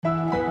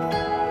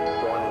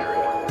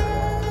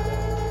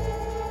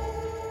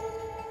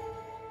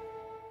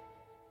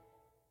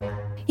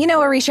You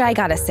know, Arisha, I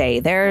gotta say,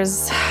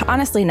 there's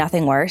honestly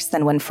nothing worse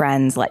than when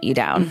friends let you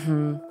down.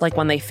 Mm-hmm. Like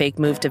when they fake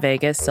move to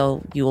Vegas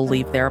so you will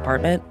leave their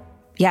apartment.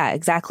 Yeah,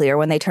 exactly. Or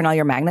when they turn all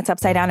your magnets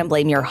upside down and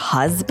blame your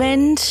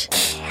husband.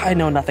 I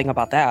know nothing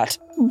about that.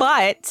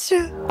 But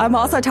I'm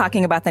also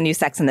talking about the new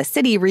Sex and the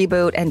City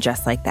reboot and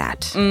Just Like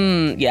That.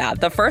 Yeah,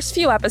 the first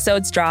few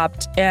episodes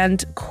dropped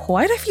and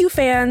quite a few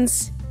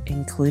fans,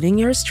 including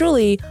yours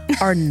truly,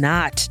 are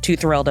not too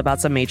thrilled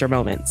about some major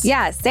moments.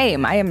 Yeah,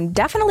 same. I am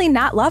definitely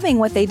not loving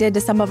what they did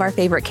to some of our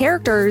favorite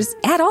characters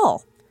at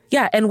all.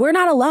 Yeah, and we're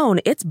not alone.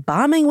 It's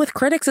bombing with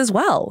critics as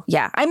well.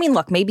 Yeah, I mean,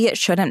 look, maybe it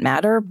shouldn't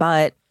matter,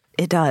 but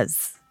it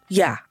does.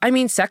 Yeah, I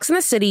mean, Sex and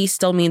the City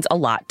still means a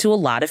lot to a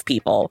lot of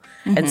people.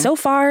 And so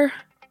far,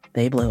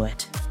 they blew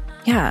it.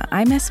 Yeah,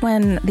 I miss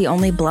when the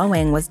only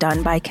blowing was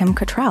done by Kim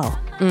Cattrall.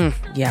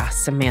 Yeah,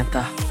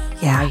 Samantha.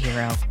 Yeah. My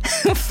hero.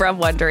 From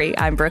Wondery,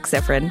 I'm Brooke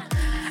Sifrin.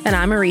 And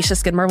I'm Arisha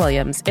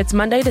Skidmore-Williams. It's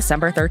Monday,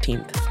 December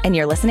 13th. And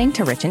you're listening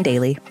to Rich and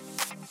Daily.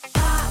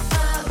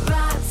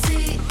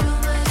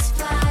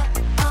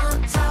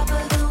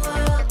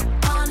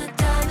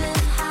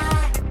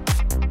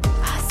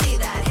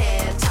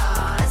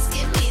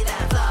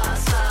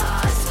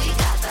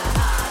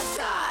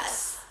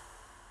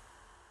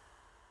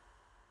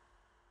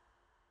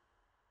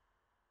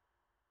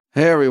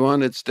 Hey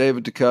everyone, it's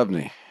David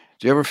Duchovny.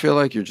 Do you ever feel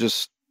like you're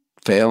just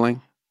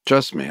failing?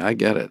 Trust me, I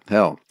get it.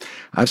 Hell,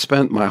 I've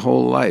spent my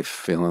whole life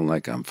feeling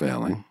like I'm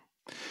failing.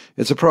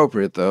 It's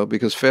appropriate, though,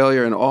 because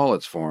failure in all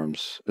its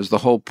forms is the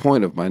whole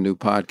point of my new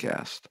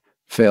podcast,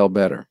 Fail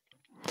Better.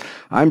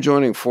 I'm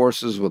joining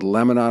forces with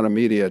Lemonada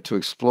Media to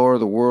explore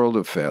the world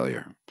of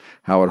failure,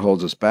 how it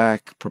holds us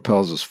back,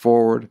 propels us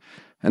forward,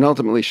 and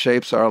ultimately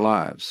shapes our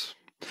lives.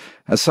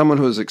 As someone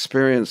who has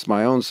experienced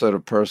my own set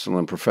of personal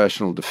and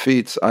professional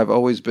defeats, I've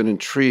always been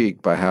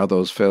intrigued by how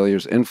those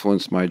failures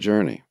influenced my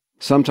journey,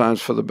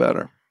 sometimes for the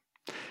better.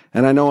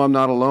 And I know I'm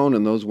not alone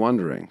in those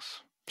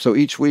wonderings. So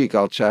each week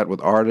I'll chat with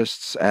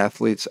artists,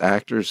 athletes,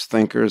 actors,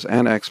 thinkers,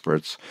 and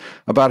experts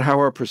about how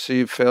our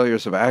perceived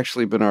failures have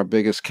actually been our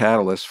biggest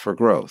catalysts for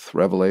growth,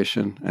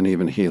 revelation, and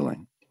even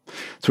healing.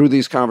 Through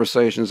these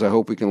conversations, I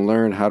hope we can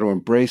learn how to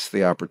embrace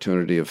the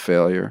opportunity of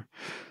failure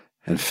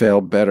and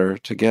fail better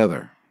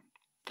together.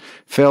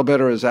 Fail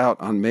Better is out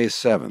on May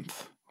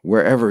 7th,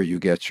 wherever you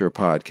get your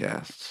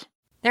podcasts.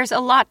 There's a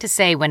lot to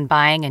say when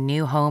buying a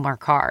new home or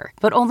car,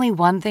 but only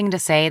one thing to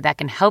say that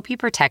can help you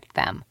protect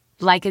them.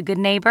 Like a good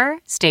neighbor,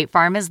 State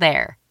Farm is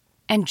there.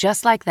 And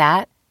just like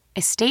that,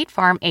 a State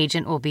Farm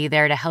agent will be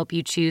there to help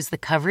you choose the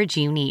coverage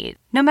you need,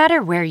 no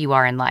matter where you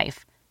are in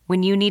life.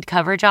 When you need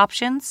coverage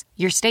options,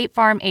 your State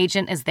Farm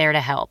agent is there to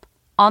help,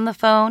 on the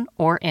phone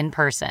or in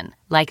person.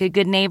 Like a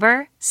good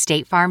neighbor,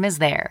 State Farm is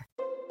there.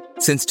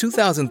 Since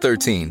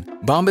 2013,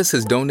 Bombas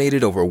has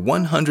donated over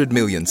 100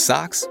 million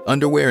socks,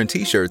 underwear, and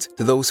T-shirts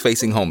to those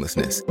facing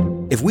homelessness.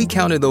 If we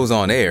counted those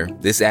on air,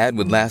 this ad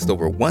would last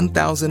over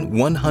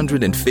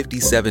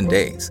 1,157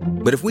 days.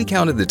 But if we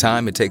counted the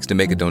time it takes to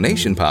make a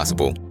donation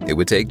possible, it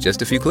would take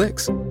just a few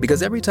clicks.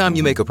 Because every time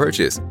you make a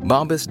purchase,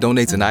 Bombas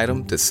donates an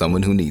item to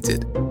someone who needs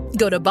it.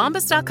 Go to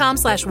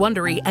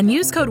bombas.com/Wondery and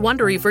use code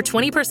Wondery for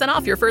 20%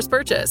 off your first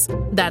purchase.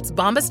 That's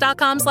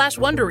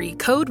bombas.com/Wondery,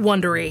 code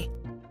Wondery.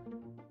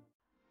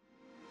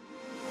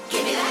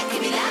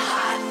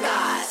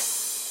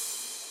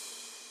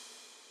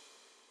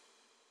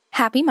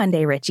 Happy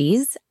Monday,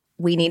 Richies.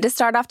 We need to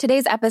start off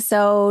today's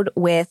episode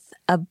with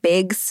a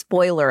big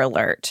spoiler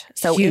alert.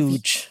 So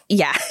Huge.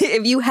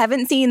 If you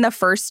haven't seen the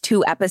first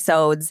 2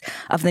 episodes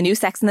of the new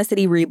Sex and the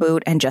City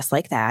reboot and Just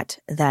Like That,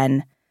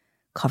 then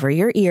cover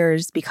your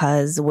ears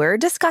because we're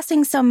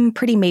discussing some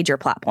pretty major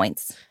plot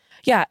points.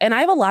 Yeah, and I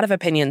have a lot of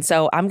opinions,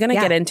 so I'm going to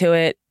get into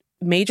it.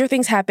 Major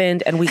things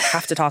happened, and we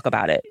have to talk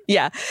about it.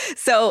 Yeah.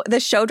 So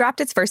the show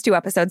dropped its first 2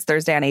 episodes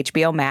Thursday on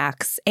HBO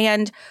Max.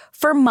 And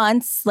for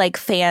months,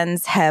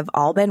 fans have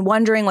all been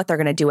wondering what they're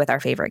going to do with our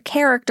favorite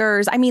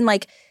characters. I mean,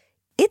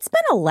 it's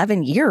been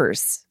 11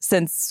 years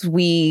since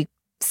we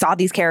saw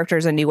these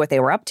characters and knew what they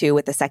were up to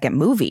with the second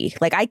movie.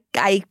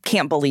 I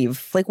can't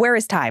believe, where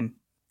is time?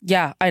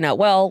 Yeah, I know.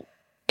 Well,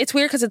 it's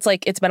weird because it's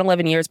it's been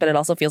 11 years, but it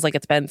also feels like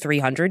it's been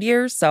 300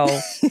 years. So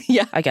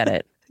yeah, I get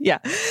it. Yeah.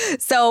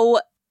 So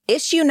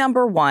issue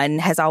number 1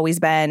 has always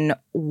been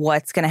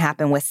what's going to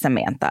happen with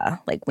Samantha.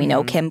 We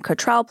know Kim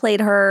Cattrall played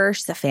her.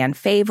 She's a fan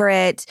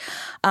favorite.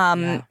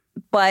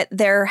 But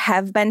there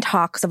have been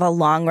talks of a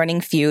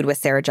long-running feud with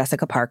Sarah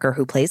Jessica Parker,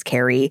 who plays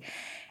Carrie,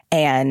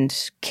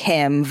 and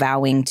Kim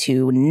vowing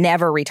to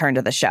never return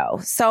to the show.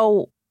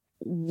 So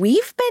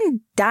we've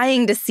been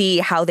dying to see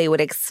how they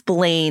would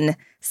explain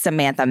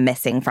Samantha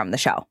missing from the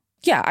show.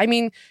 Yeah, I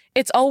mean,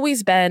 it's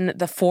always been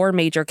the 4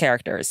 major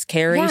characters,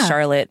 Carrie,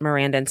 Charlotte,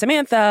 Miranda, and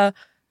Samantha.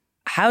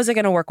 How's it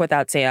going to work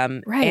without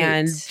Sam? Right.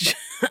 And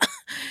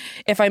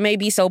if I may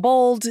be so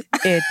bold,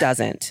 it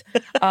doesn't.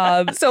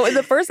 So in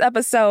the first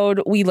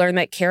episode, we learned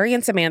that Carrie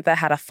and Samantha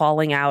had a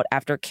falling out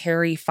after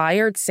Carrie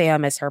fired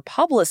Sam as her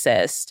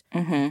publicist.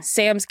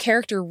 Sam's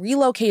character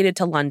relocated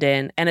to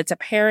London, and it's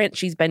apparent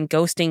she's been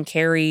ghosting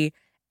Carrie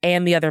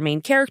and the other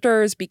main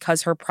characters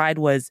because her pride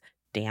was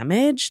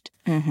damaged,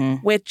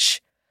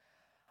 which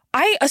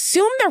I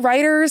assume the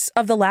writers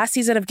of the last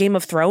season of Game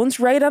of Thrones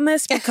write on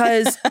this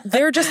because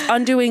they're just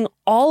undoing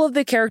all of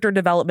the character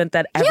development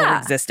that ever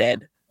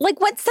existed. Like,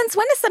 since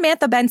when has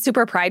Samantha been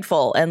super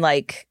prideful and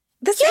like,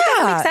 this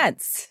doesn't make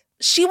sense?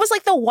 She was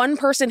like the one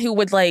person who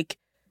would like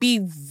be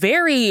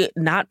very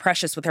not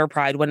precious with her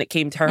pride when it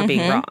came to her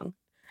being wrong.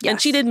 Yes.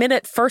 And she'd admit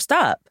it first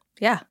up.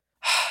 Yeah.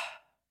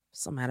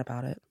 So mad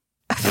about it.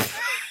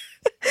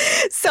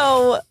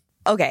 So,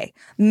 okay,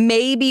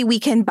 maybe we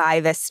can buy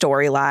this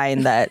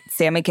storyline that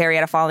Sam and Carrie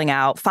had a falling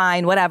out.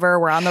 Fine, whatever.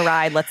 We're on the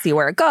ride. Let's see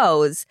where it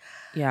goes.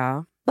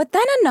 Yeah. But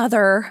then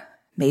another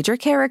major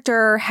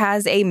character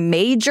has a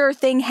major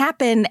thing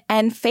happen,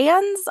 and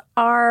fans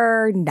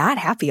are not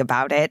happy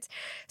about it.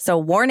 So,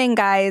 warning,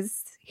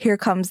 guys, here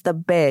comes the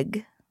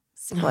big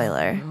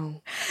spoiler.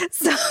 Oh,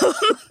 no.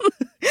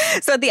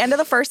 So at the end of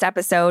the first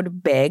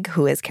episode, Big,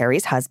 who is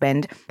Carrie's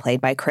husband,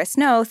 played by Chris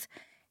Noth,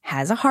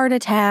 has a heart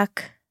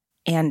attack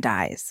and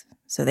dies.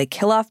 So they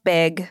kill off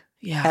Big,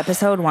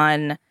 episode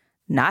 1,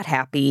 not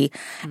happy.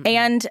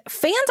 And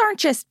fans aren't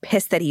just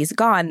pissed that he's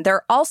gone.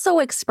 They're also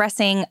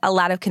expressing a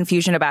lot of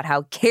confusion about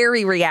how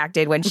Carrie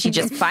reacted when she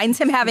just finds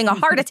him having a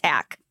heart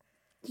attack.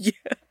 Yeah.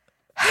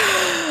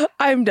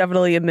 I'm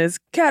definitely in this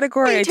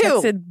category. Me too. I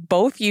texted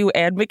both you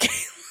and Michaela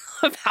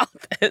about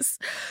this.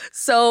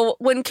 So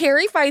when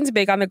Carrie finds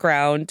Big on the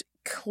ground,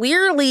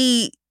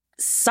 clearly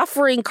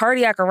suffering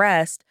cardiac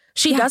arrest,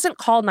 she doesn't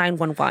call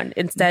 911.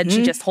 Instead,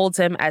 she just holds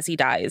him as he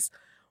dies.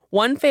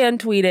 One fan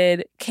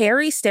tweeted,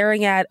 Carrie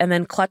staring at and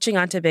then clutching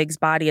onto Big's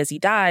body as he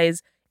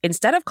dies,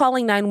 instead of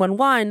calling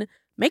 911,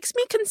 makes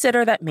me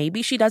consider that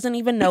maybe she doesn't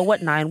even know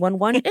what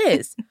 911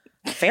 is.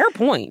 Fair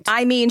point.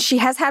 I mean, she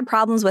has had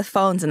problems with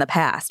phones in the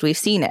past. We've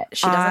seen it.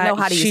 She doesn't know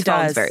how to use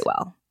phones very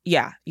well.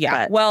 Yeah.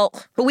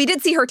 But we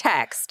did see her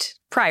text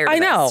prior to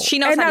this. She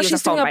knows how to use a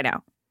phone by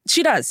now.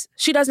 She does.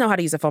 She does know how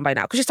to use a phone by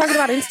now because she's talking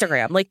about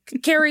Instagram. Like,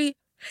 Carrie,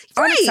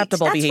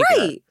 unacceptable behavior.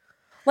 Right.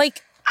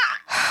 Like,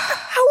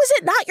 how is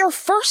it not your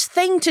first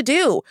thing to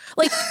do?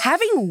 Like,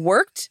 having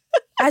worked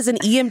as an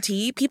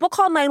EMT, people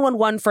call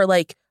 911 for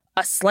like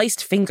a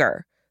sliced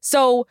finger.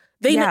 So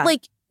they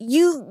like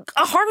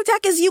a heart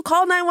attack is you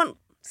call 911.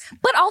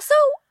 But also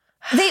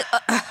they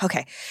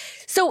okay.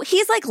 So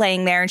he's like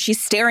laying there and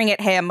she's staring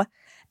at him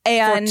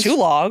and for too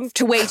long.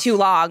 Way too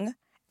long.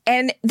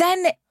 And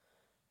then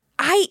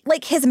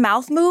his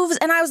mouth moves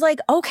and I was like,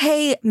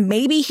 okay,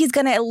 maybe he's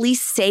going to at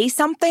least say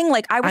something.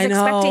 Like I was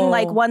expecting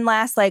like one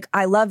last like,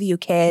 I love you,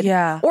 kid.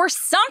 Yeah. Or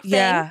something.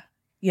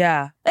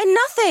 Yeah. And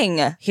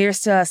nothing.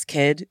 Here's to us,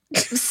 kid.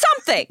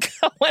 Something.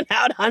 Went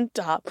out on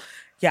top.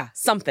 Yeah,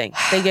 something.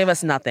 They gave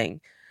us nothing.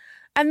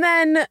 And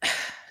then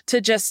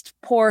to just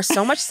pour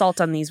so much salt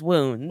on these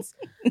wounds,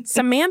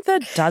 Samantha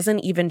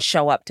doesn't even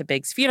show up to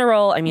Big's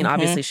funeral. I mean,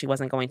 obviously she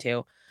wasn't going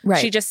to. Right.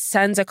 She just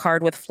sends a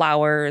card with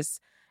flowers.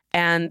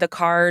 And the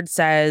card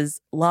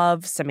says,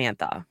 love,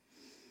 Samantha.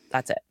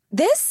 That's it.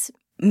 This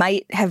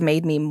might have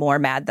made me more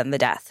mad than the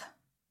death.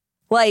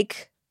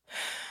 Like,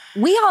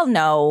 we all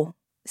know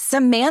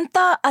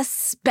Samantha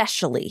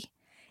especially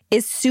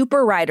is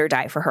super ride or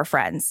die for her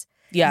friends.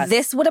 Yeah.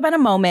 This would have been a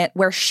moment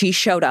where she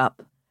showed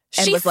up.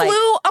 And she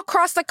flew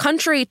across the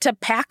country to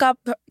pack up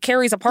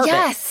Carrie's apartment.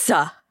 Yes.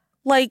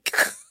 Like,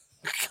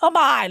 come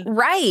on.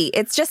 Right.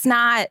 It's just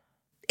not,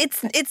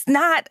 it's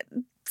not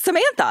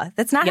Samantha.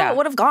 That's not how it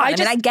would have gone. I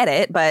mean, I get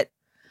it, but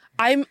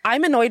I'm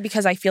annoyed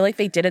because I feel like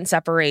they didn't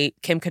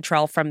separate Kim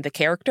Cattrall from the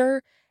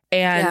character,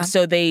 and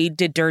so they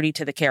did dirty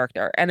to the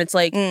character. And it's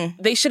like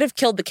they should have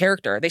killed the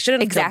character. They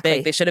shouldn't have killed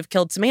Big. They should have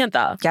killed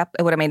Samantha. Yep,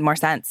 it would have made more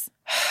sense.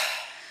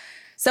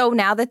 So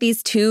now that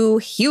these two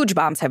huge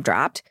bombs have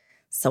dropped,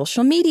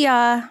 social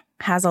media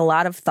has a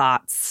lot of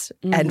thoughts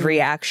and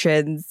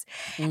reactions.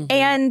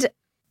 And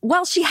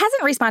while she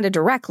hasn't responded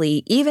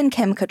directly, even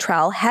Kim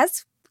Cattrall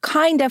has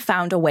kind of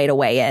found a way to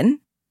weigh in.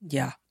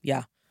 Yeah.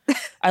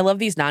 I love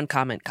these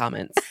non-comment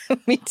comments.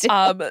 Me too.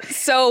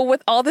 So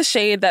with all the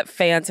shade that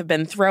fans have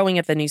been throwing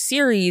at the new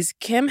series,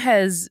 Kim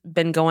has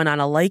been going on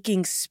a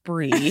liking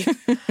spree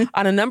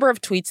on a number of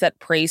tweets that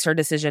praise her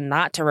decision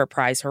not to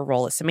reprise her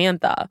role as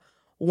Samantha.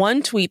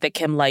 One tweet that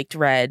Kim liked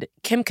read,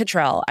 Kim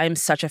Cattrall, I'm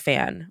such a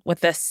fan. With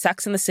the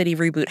Sex and the City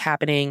reboot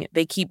happening,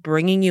 they keep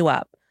bringing you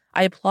up.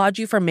 I applaud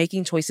you for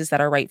making choices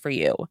that are right for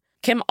you.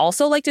 Kim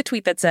also liked a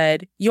tweet that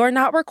said, you are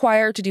not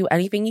required to do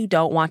anything you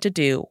don't want to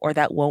do or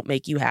that won't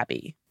make you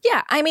happy.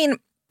 Yeah, I mean,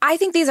 I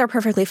think these are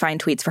perfectly fine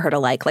tweets for her to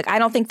like. Like, I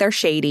don't think they're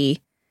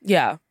shady.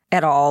 Yeah.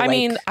 At all. I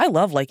mean, I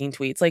love liking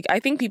tweets. Like, I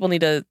think people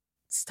need to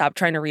stop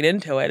trying to read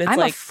into it. It's I'm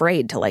like,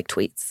 afraid to like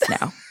tweets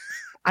now.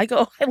 I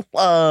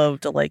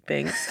love to like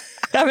things.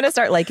 I'm going to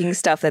start liking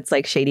stuff that's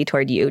like shady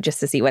toward you just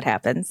to see what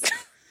happens.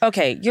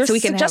 Okay, you're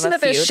suggesting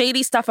that there's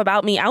shady stuff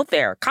about me out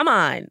there. Come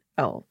on.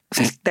 Oh,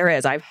 there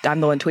is. I'm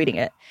the one tweeting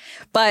it.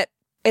 But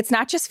it's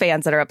not just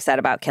fans that are upset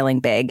about killing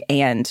Big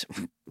and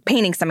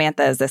painting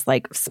Samantha as this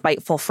like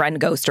spiteful friend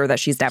ghoster that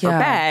she's never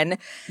been.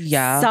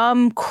 Yeah.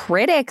 Some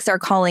critics are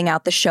calling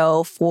out the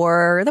show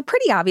for the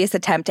pretty obvious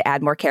attempt to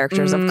add more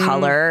characters of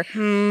color.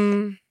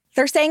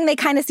 They're saying they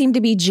kind of seem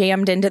to be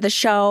jammed into the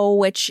show,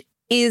 which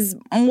is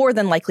more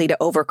than likely to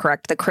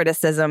overcorrect the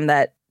criticism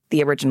that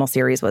the original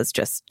series was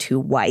just too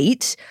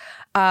white.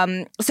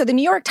 So the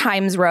New York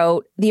Times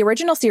wrote, the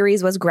original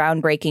series was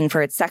groundbreaking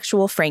for its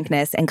sexual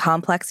frankness and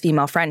complex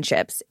female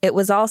friendships. It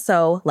was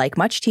also, like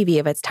much TV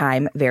of its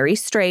time, very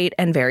straight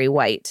and very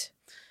white.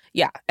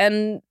 Yeah,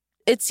 and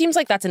it seems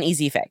like that's an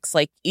easy fix.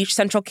 Like each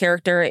central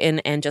character in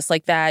And Just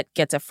Like That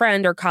gets a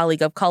friend or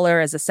colleague of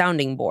color as a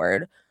sounding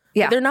board.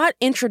 Yeah. But they're not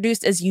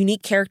introduced as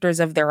unique characters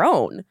of their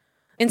own.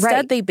 Instead,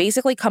 Right. they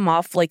basically come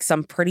off like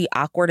some pretty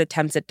awkward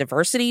attempts at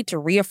diversity to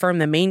reaffirm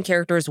the main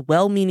character's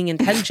well-meaning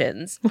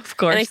intentions. Of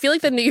course. And I feel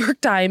like the New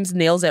York Times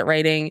nails it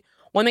writing,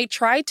 when they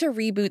tried to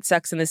reboot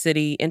Sex and the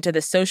City into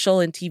the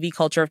social and TV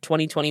culture of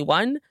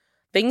 2021,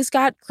 things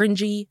got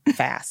cringy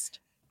fast.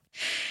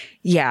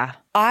 Yeah.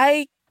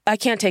 I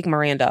can't take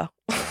Miranda.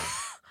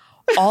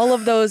 All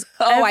of those,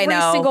 I know.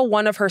 every single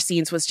one of her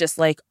scenes was just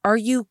like, are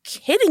you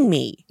kidding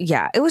me?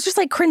 Yeah. It was just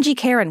like cringy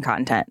Karen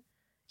content.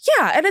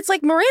 Yeah, and it's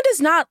like,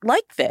 Miranda's not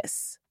like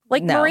this.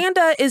 Like, No.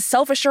 Miranda is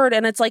self-assured,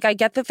 and it's like, I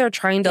get that they're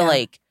trying to,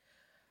 like,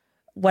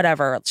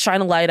 whatever, shine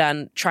a light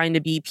on trying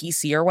to be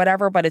PC or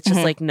whatever, but it's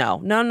just like, no.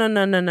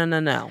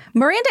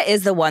 Miranda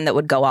is the one that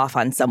would go off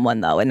on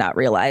someone, though, and not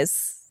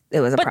realize it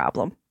was a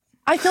problem.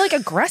 I feel like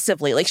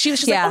aggressively. Like, she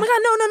was just Yeah. like, oh my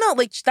God, no.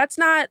 Like, that's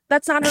not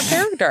her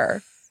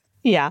character.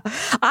 Yeah.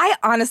 I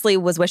honestly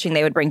was wishing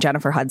they would bring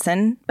Jennifer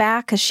Hudson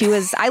back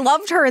because I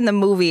loved her in the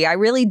movie. I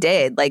really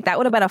did. Like, that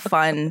would have been a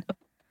fun...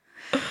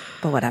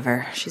 But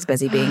whatever. She's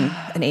busy being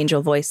an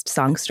angel-voiced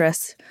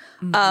songstress.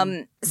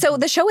 So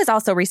the show is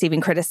also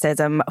receiving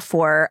criticism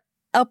for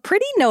a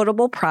pretty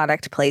notable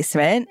product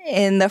placement.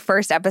 In the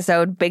first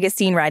episode, Big is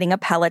seen riding a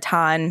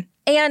Peloton.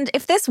 And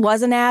if this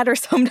was an ad or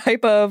some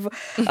type of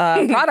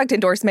product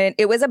endorsement,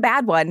 it was a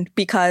bad one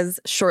because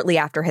shortly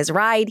after his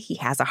ride, he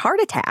has a heart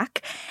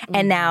attack.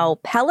 And now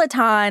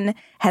Peloton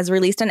has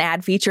released an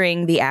ad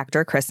featuring the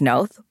actor Chris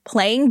Noth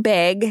playing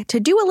Big to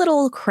do a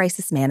little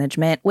crisis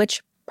management,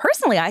 which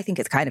personally, I think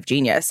it's kind of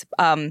genius.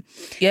 Yeah,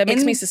 it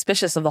makes me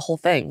suspicious of the whole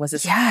thing. Was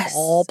this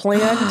all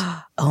planned?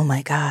 Oh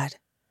my God.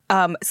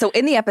 So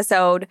in the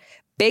episode,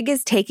 Big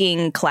is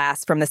taking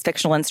class from this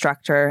fictional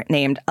instructor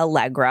named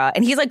Allegra.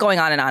 And he's like going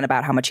on and on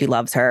about how much he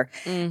loves her.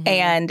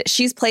 And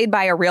she's played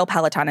by a real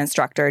Peloton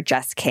instructor,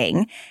 Jess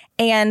King.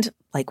 And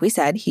like we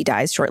said, he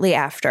dies shortly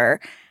after.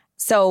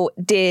 So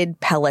did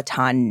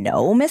Peloton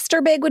know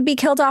Mr. Big would be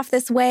killed off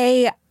this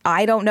way?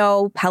 I don't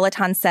know.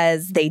 Peloton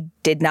says they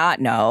did not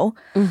know.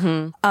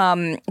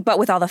 But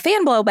with all the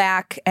fan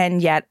blowback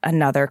and yet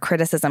another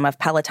criticism of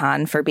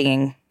Peloton for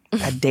being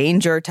a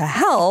danger to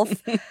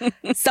health,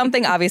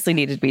 something obviously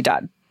needed to be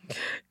done.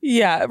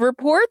 Yeah,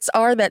 reports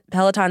are that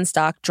Peloton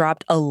stock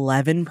dropped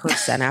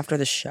 11% after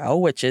the show,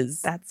 which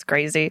is... That's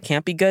crazy.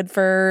 Can't be good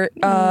for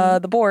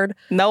the board.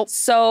 Nope.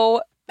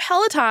 So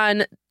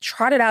Peloton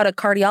trotted out a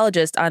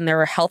cardiologist on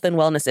their health and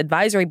wellness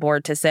advisory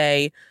board to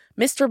say,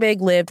 Mr.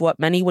 Big lived what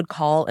many would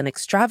call an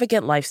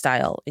extravagant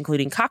lifestyle,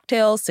 including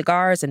cocktails,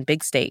 cigars, and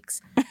big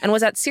steaks, and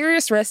was at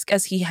serious risk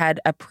as he had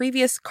a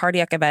previous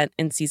cardiac event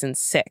in season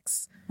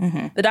 6.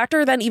 The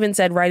doctor then even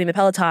said riding the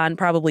Peloton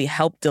probably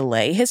helped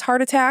delay his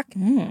heart attack,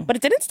 but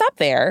it didn't stop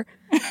there.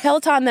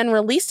 Peloton then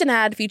released an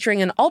ad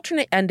featuring an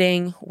alternate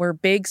ending where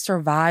Big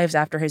survives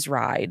after his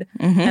ride.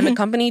 And the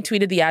company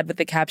tweeted the ad with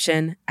the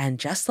caption, "And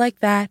just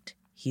like that,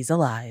 he's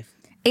alive."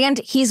 And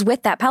he's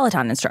with that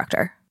Peloton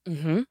instructor.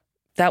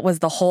 That was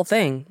the whole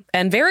thing.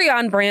 And very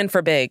on brand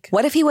for Big.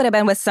 What if he would have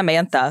been with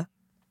Samantha?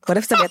 What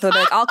if Samantha would be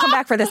like, I'll come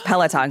back for this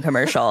Peloton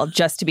commercial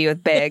just to be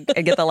with Big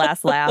and get the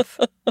last laugh?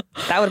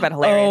 That would have been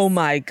hilarious. Oh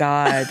my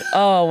God.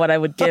 Oh, what I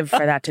would give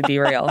for that to be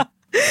real.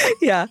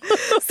 Yeah.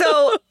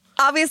 So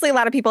obviously a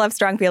lot of people have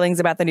strong feelings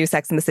about the new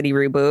Sex and the City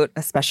reboot,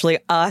 especially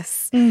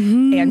us.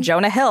 And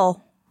Jonah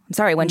Hill. I'm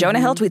sorry, when Jonah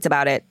Hill tweets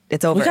about it,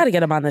 it's over. We got to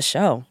get him on the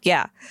show.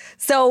 Yeah.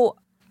 So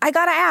I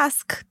got to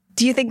ask,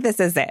 do you think this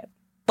is it?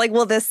 Like,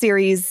 will this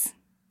series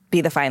be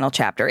the final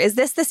chapter? Is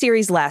this the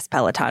series' last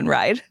Peloton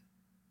ride?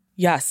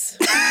 Yes.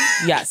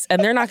 Yes.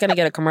 And they're not going to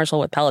get a commercial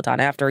with Peloton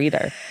after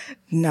either.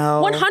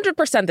 No.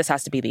 100% this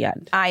has to be the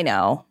end. I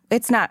know.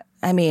 It's not,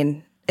 I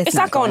mean, it's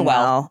not going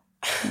well.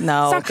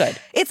 No. It's not good.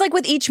 It's like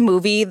with each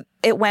movie,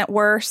 it went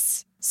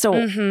worse. So,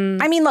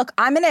 I mean, look,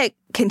 I'm going to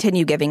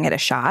continue giving it a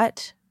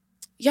shot.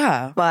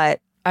 Yeah.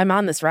 But I'm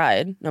on this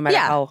ride, no matter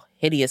Yeah. how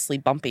hideously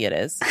bumpy it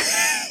is.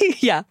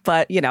 yeah,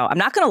 but, you know, I'm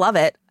not going to love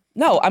it.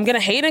 No, I'm going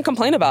to hate and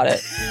complain about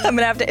it. I'm going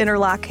to have to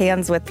interlock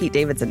hands with Pete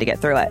Davidson to get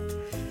through it.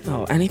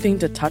 Oh, anything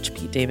to touch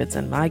Pete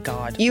Davidson. My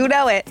God. You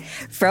know it.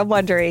 From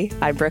Wondery,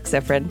 I'm Brooke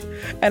Sifrin.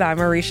 And I'm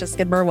Marisha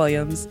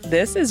Skidmore-Williams.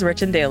 This is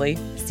Rich and Daily.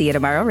 See you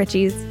tomorrow,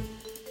 Richies.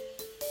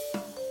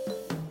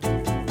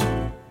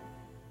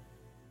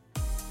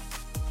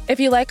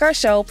 If you like our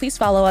show, please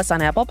follow us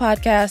on Apple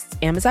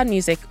Podcasts, Amazon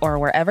Music, or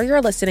wherever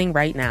you're listening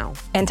right now.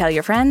 And tell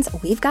your friends,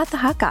 we've got the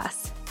hot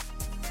goss.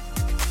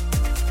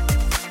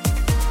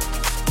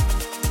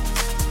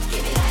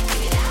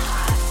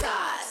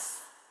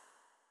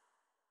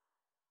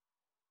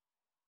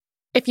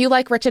 If you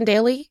like Rich and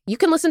Daily, you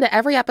can listen to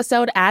every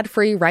episode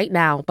ad-free right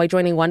now by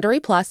joining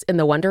Wondery Plus in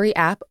the Wondery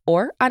app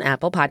or on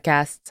Apple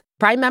Podcasts.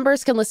 Prime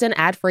members can listen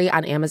ad-free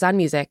on Amazon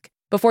Music.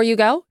 Before you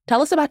go,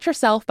 tell us about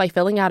yourself by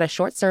filling out a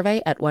short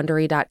survey at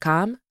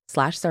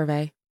Wondery.com/survey.